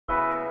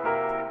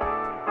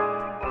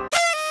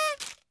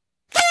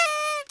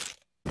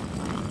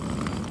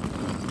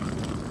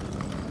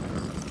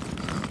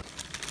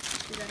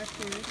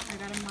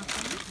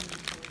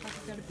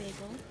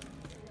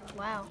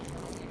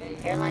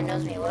Caroline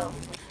knows me well.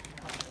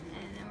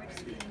 And then we're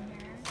just eating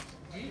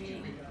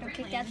here. Don't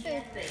kick that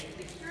food.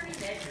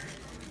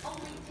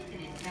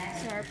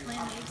 So our plane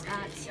leaves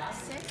at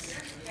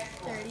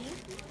 6:30.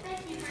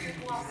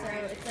 So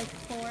it's like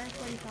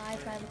 4:45,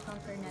 5 o'clock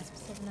right now. It's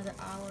supposed to have another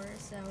hour,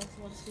 so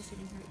we'll just be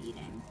sitting here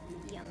eating.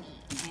 Yummy.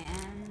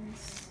 And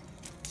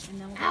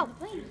then we'll go on the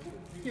plane.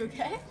 You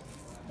okay?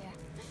 Yeah.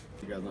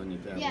 You guys on your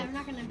tablet? Yeah, I'm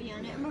not gonna be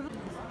on it. We're gonna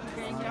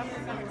get off the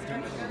phone and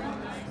start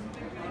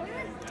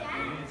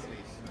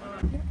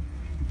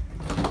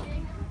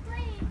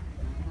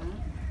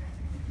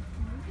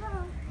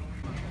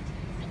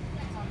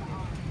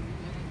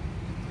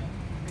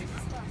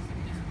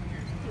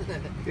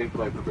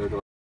Gameplay prepared.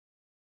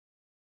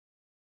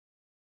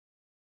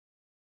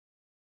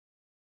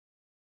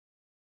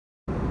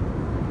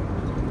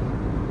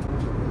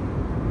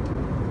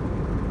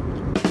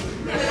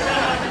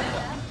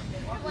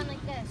 one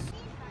like this.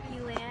 We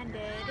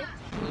landed.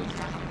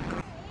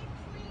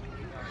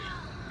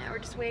 Now we're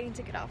just waiting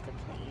to get off the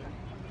plane.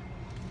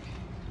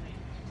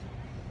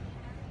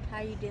 How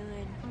you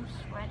doing? I'm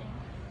sweating.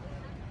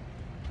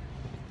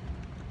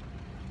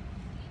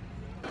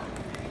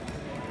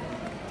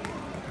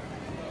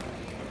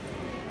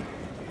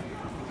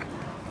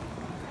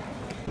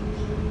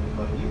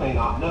 But you may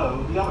not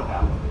know the other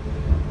half of it.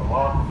 From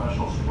our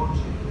professional sports,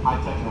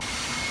 high-tech...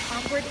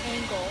 Awkward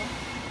angle,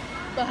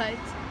 but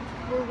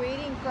we're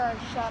waiting for our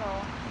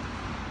shuttle.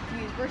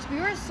 We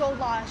were so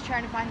lost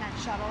trying to find that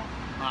shuttle.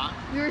 Huh?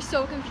 We were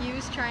so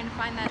confused trying to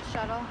find that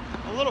shuttle.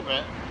 A little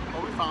bit,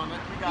 but we found it.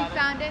 We got it.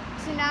 Found it.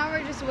 So now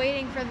we're just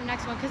waiting for the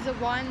next one because the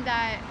one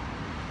that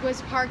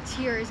was parked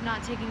here is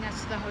not taking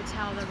us to the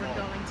hotel that we're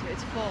going to.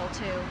 It's full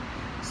too.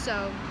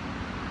 So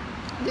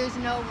there's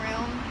no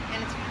room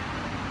and it's,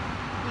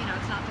 you know,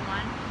 it's not the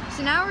one.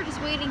 So now we're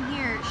just waiting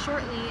here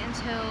shortly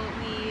until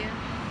we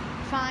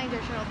find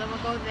our shuttle. Then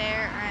we'll go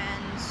there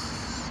and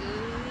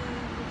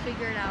we'll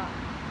figure it out.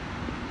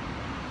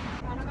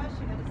 You're gonna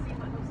see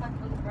what looks like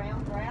little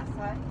brown grass,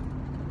 huh?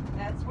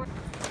 That's where.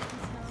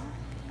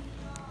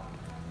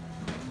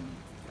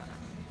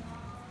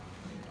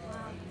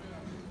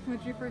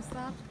 What's your first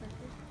thought?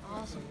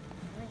 Awesome.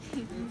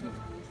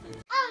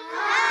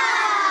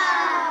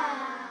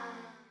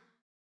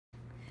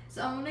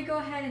 So I'm gonna go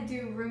ahead and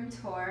do a room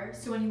tour.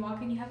 So when you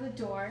walk in, you have the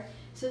door.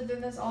 So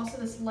then there's also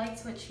this light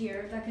switch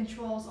here that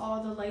controls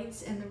all the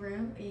lights in the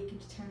room, and you can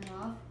just turn it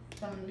off.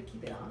 So I'm gonna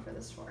keep it on for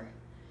this tour.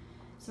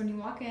 So when you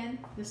walk in,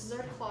 this is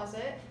our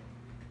closet.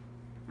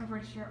 I'm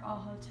pretty sure all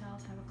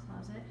hotels have a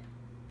closet.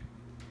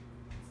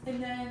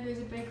 And then there's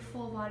a big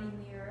full body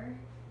mirror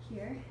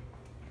here.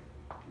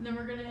 And then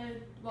we're gonna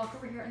walk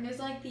over here, and there's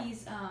like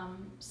these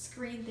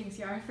screen things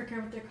here. I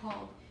forget what they're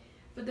called.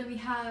 But then we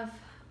have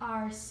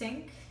our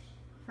sink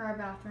for our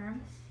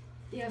bathroom.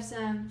 You have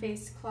some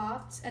face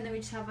cloths, and then we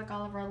just have like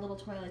all of our little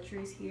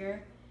toiletries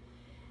here.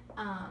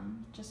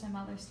 Just some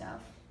other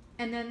stuff.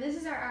 And then this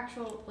is our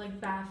actual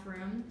like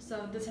bathroom.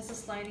 So this has a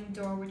sliding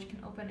door which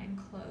can open and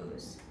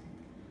close.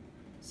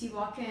 So you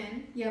walk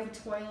in, you have a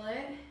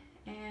toilet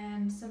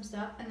and some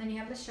stuff, and then you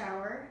have the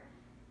shower.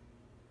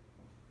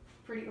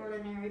 Pretty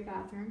ordinary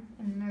bathroom.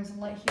 And then there's a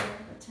light here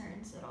that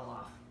turns it all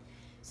off.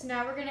 So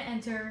now we're gonna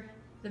enter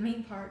the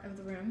main part of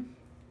the room,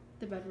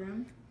 the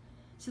bedroom.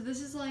 So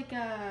this is like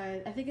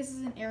I think this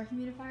is an air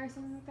humidifier or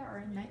something like that, or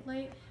a night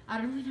light. I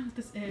don't really know what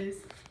this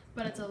is,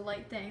 but it's a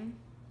light thing.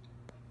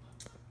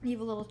 We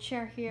have a little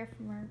chair here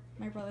from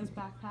my brother's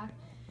backpack.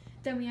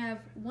 Then we have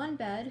one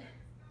bed.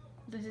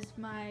 This is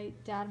my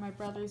dad and my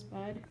brother's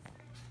bed.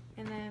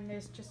 And then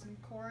there's just some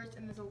cords,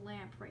 and there's a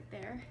lamp right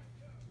there.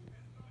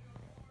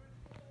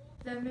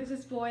 Then there's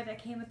this boy that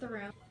came with the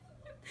room.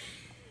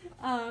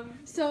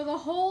 So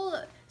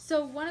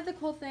one of the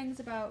cool things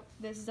about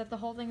this is that the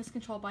whole thing is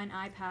controlled by an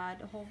iPad,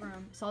 the whole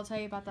room. So I'll tell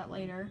you about that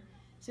later.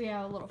 So you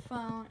have a little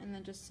phone and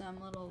then just some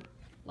little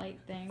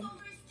light thing.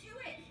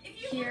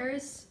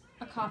 Here's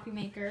a coffee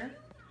maker,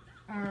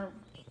 or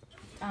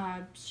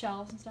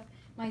shelves and stuff.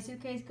 My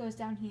suitcase goes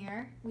down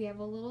here. We have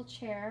a little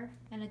chair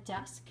and a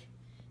desk,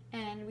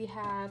 and we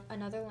have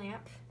another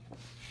lamp,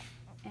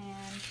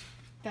 and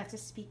that's a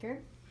speaker.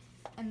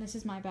 And this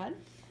is my bed.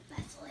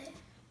 That's lit.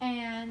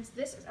 And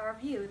this is our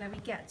view that we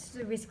get. So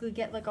we basically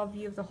get like a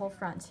view of the whole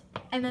front.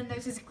 And then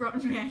there's this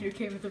grown man who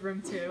came with the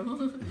room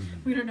too.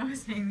 We don't know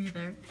his name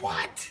either.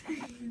 What?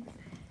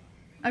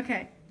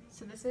 Okay,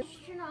 so this is...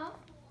 Turn off.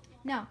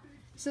 No.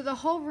 So the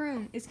whole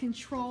room is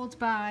controlled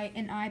by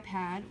an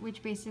iPad,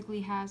 which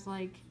basically has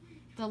like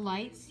the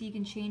lights. You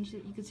can change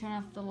it. You can turn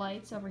off the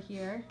lights over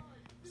here.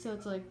 So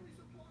it's like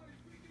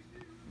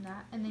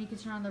that. And then you can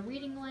turn on the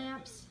reading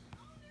lamps.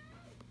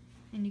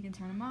 And you can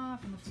turn them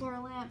off, and the floor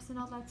lamps and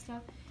all that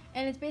stuff.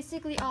 And it's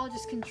basically all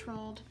just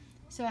controlled.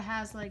 So it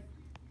has like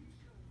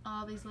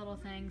all these little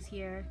things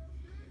here.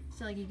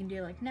 So like you can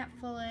do like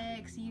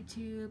Netflix,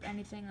 YouTube,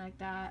 anything like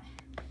that.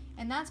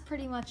 And that's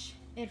pretty much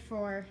it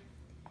for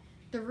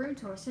the room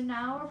tour. So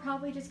now we're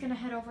probably just gonna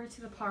head over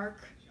to the park,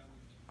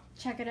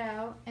 check it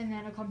out, and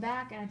then I'll come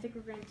back, and I think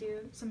we're gonna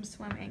do some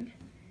swimming.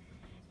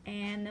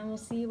 and then we'll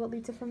see what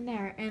leads up from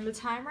there. And the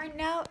time right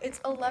now, it's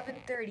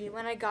 11:30.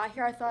 When I got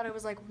here, I thought it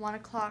was like 1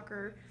 o'clock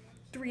or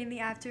 3 in the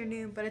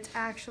afternoon, but it's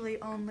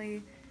actually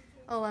only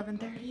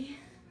 11:30.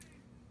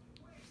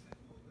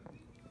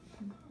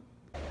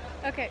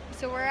 Okay,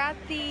 so we're at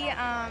the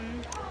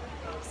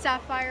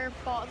Sapphire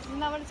Falls. Isn't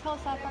that what it's called,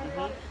 Sapphire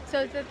Falls? So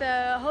it's at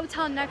the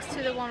hotel next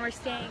to the one we're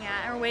staying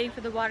at, and we're waiting for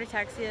the water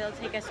taxi that'll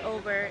take us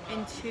over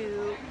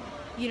into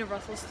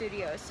Universal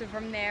Studios. So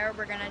from there,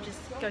 we're gonna just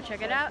go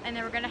check it out, and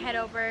then we're gonna head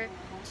over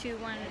to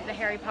one of the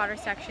Harry Potter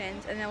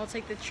sections, and then we'll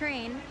take the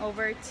train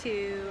over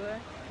to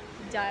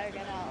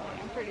Diagon Alley,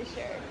 I'm pretty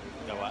sure.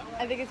 The what?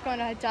 I think it's going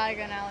to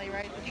Diagon Alley,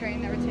 right? The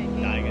train that we're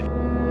taking. Diagon.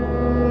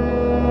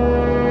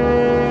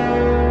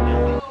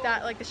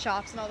 That, like the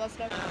shops and all that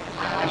stuff.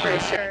 I'm pretty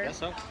sure. I guess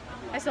so.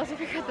 I still have to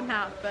figure out the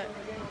map, but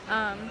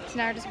so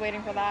now we're just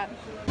waiting for that.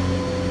 So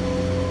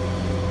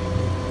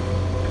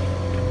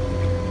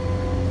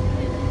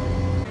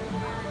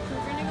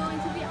we're gonna go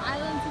into the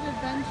Islands of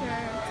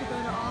Adventure to go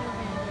to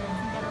Ollivanders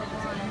and get our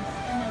wands,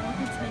 and then we'll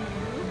continue.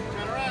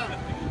 Turn around.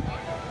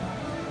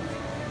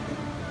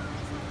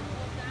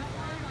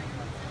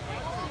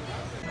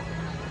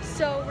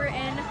 So we're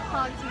in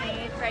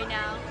Hogsmeade right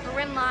now. We're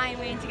in line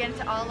waiting to get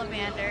into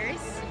Ollivanders.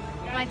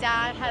 My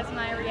dad has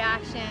my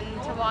reaction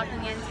to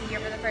walking into here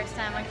for the first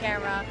time on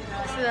camera,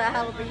 so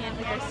that'll be in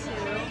here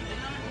too.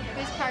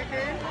 Who's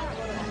Parker?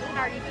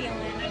 How are you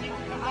feeling?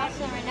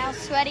 Awesome. Right now,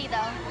 sweaty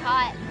though.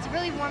 Hot. It's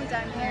really warm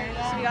down here,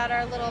 so we got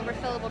our little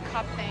refillable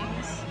cup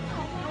things.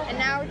 And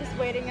now we're just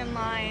waiting in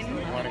line.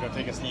 You want to go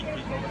take a sneak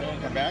peek over there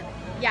and come back?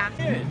 Yeah.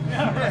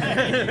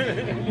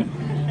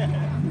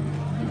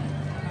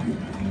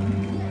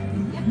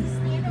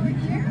 Stand over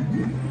here?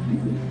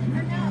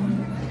 Or no?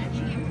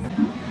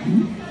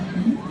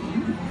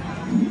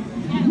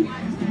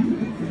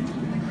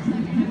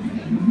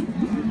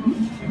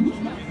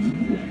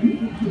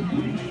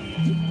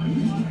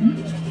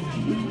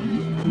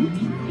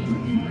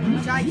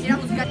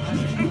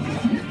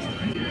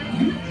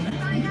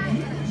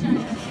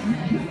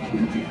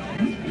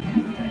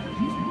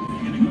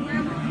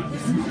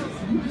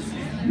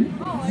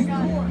 Oh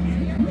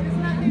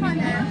my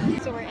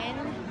god. So we're in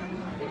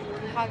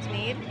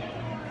Hogsmeade.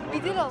 We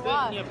did a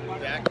lot.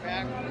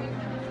 Backpack.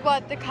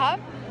 But the cup?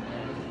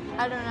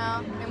 I don't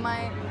know. It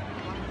might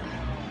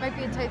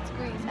be a tight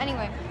squeeze.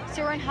 Anyway,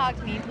 so we're in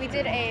Hogsmeade. We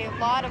did a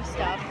lot of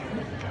stuff.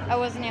 I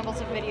wasn't able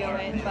to video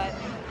it, but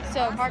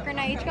so Parker and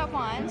I each got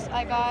wands.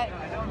 I got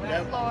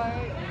floor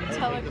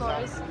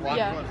telecourse.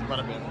 Yeah.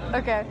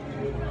 Okay.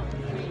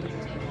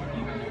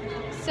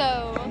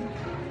 So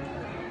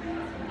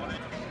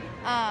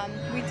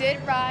we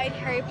did ride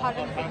Harry Potter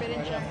and the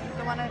Forbidden Journey,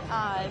 the one at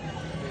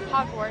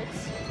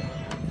Hogwarts,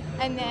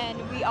 and then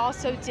we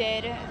also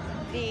did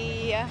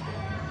the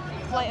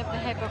Flight of the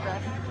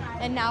Hippogriff,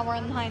 and now we're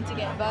in line to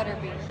get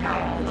Butterbean.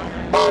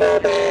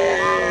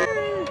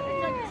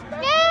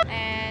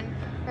 And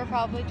we're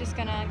probably just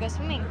gonna go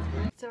swimming.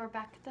 So we're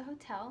back at the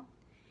hotel,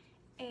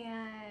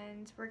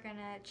 and we're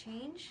gonna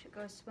change,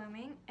 go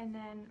swimming, and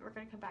then we're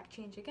gonna come back,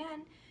 change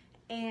again,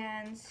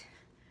 and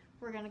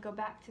we're gonna go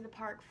back to the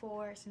park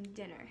for some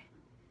dinner.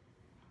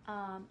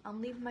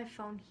 I'm leaving my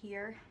phone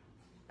here.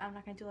 I'm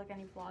not gonna do like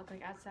any vlog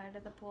like outside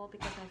of the pool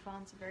because my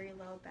phone's very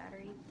low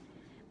battery.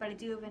 But I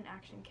do have an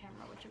action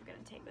camera which I'm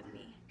gonna take with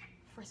me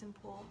for some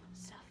pool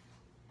stuff.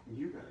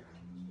 You got it.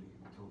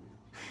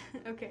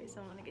 Okay, so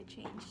I'm gonna get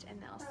changed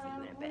and then I'll see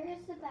you in a bit.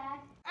 Where's the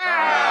bag?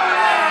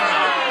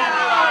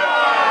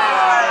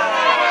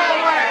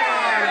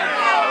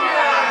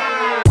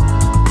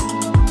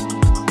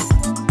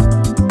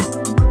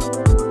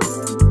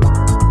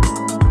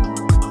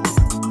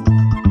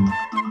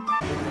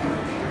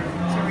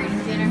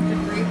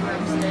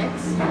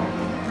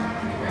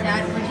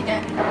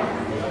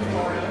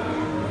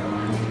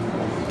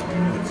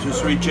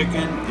 Rotisserie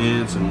chicken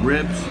and some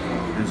ribs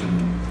and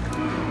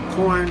some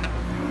corn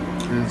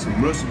and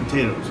some roasted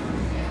potatoes.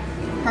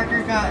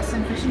 Parker got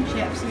some fish and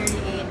chips. He already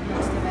ate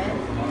most of it.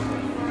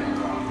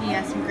 He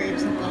got some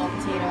grapes and little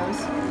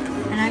potatoes.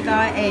 And I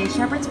got a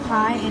shepherd's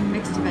pie and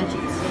mixed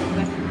veggies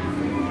with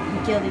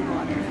gilly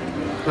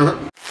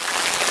water.